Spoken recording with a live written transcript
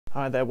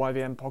Hi there,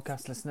 YVM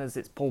podcast listeners.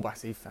 It's Paul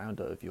Bassey,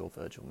 founder of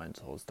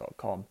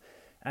YourVirtualMentors.com.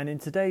 And in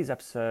today's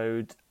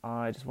episode,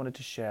 I just wanted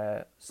to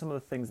share some of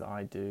the things that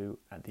I do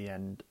at the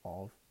end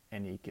of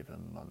any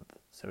given month.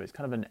 So it's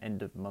kind of an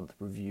end of month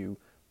review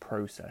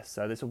process.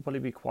 So this will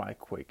probably be quite a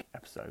quick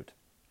episode.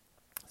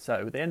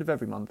 So at the end of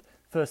every month,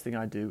 first thing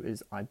I do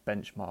is I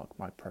benchmark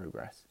my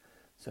progress.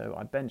 So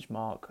I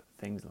benchmark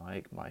things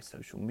like my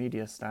social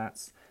media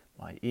stats,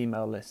 my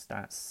email list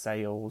stats,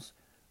 sales,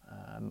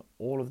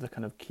 all of the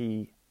kind of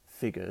key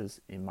figures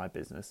in my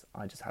business.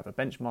 I just have a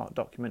benchmark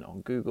document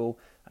on Google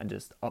and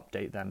just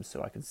update them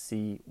so I can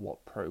see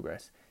what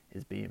progress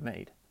is being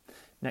made.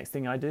 Next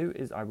thing I do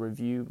is I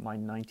review my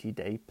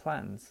 90-day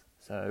plans.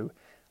 So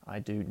I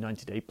do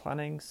 90-day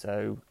planning.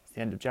 So it's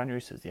the end of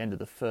January, so it's the end of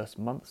the first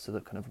month, so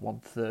that kind of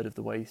 1/3 of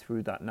the way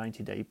through that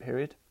 90-day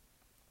period.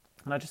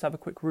 And I just have a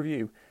quick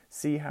review,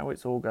 see how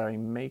it's all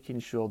going,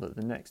 making sure that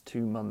the next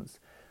 2 months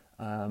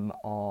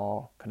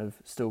are kind of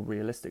still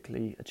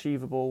realistically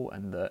achievable,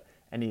 and that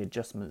any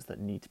adjustments that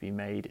need to be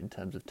made in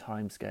terms of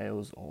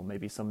timescales, or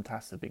maybe some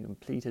tasks have been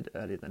completed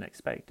earlier than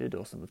expected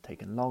or some have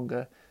taken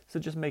longer. So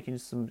just making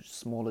some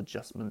small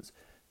adjustments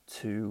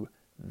to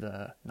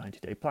the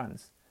 90-day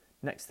plans.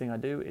 Next thing I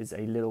do is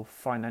a little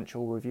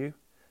financial review.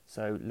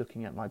 So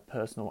looking at my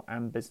personal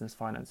and business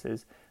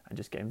finances and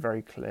just getting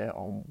very clear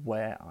on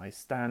where I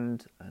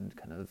stand and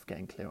kind of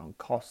getting clear on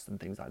costs and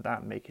things like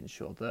that, making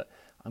sure that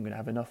I'm going to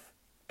have enough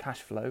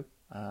cash flow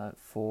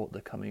for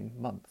the coming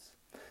months.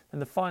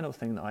 And the final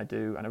thing that I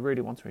do, and I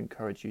really want to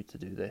encourage you to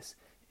do this,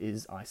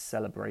 is I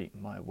celebrate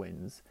my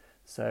wins.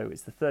 So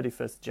it's the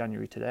 31st of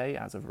January today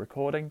as of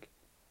recording,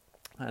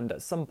 and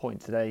at some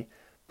point today,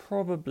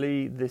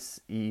 probably this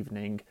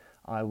evening,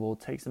 I will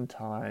take some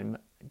time,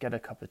 get a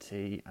cup of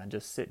tea and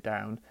just sit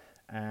down,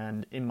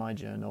 and in my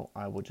journal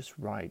I will just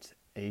write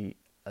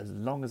as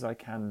long as I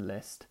can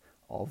list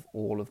of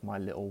all of my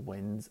little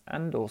wins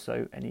and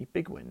also any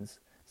big wins.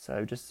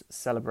 So just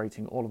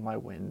celebrating all of my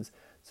wins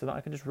so that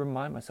I can just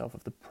remind myself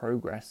of the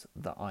progress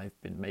that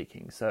I've been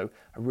making. So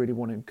I really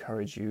want to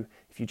encourage you,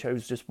 if you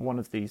chose just one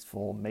of these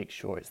four, make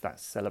sure it's that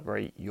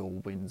celebrate your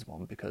wins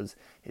one, because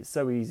it's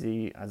so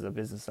easy as a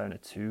business owner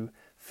to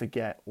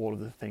forget all of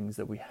the things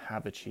that we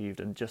have achieved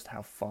and just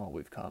how far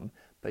we've come.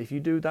 But if you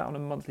do that on a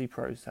monthly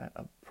process,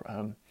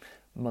 kind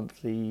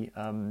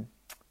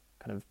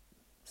of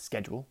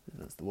schedule, if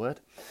that's the word,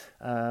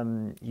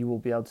 you will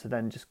be able to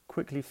then just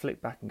quickly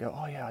flick back and go,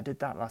 oh yeah, I did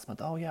that last month.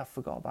 Oh yeah, I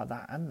forgot about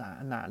that and that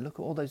and that. Look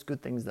at all those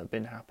good things that have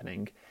been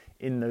happening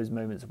in those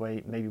moments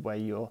where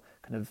you're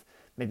kind of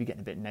maybe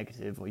getting a bit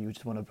negative, or you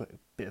just want to put a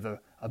bit of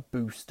a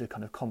boost, a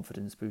kind of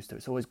confidence booster.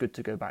 It's always good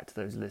to go back to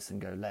those lists and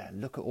go,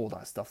 look at all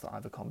that stuff that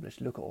I've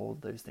accomplished. Look at all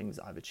those things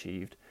that I've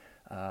achieved,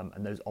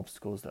 and those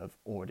obstacles that have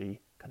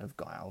already kind of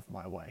got out of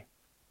my way.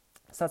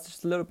 So that's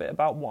just a little bit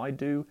about what I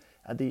do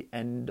at the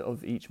end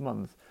of each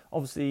month.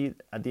 Obviously,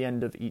 at the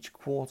end of each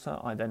quarter,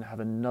 I then have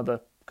another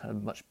kind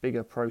of much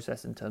bigger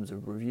process in terms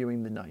of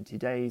reviewing the 90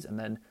 days and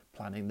then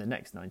planning the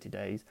next 90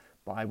 days,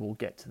 but I will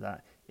get to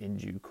that in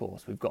due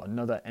course. We've got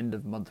another end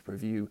of month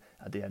review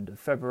at the end of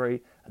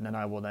February, and then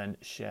I will then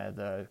share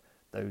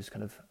those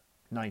kind of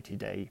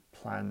 90-day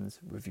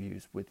plans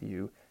reviews with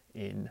you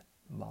in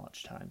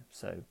March time.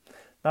 So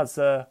that's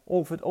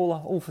all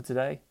for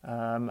today.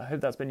 I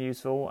hope that's been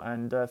useful,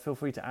 and feel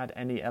free to add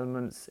any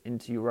elements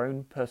into your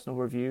own personal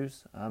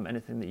reviews,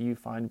 anything that you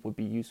find would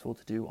be useful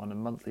to do on a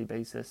monthly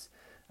basis,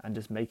 and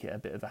just make it a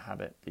bit of a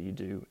habit that you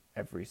do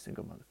every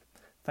single month.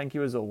 Thank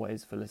you as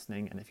always for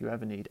listening, and if you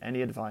ever need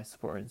any advice,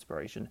 support or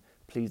inspiration,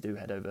 please do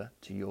head over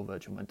to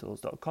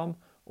YourVirtualMentors.com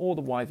or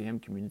the YVM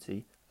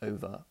community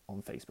over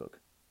on Facebook.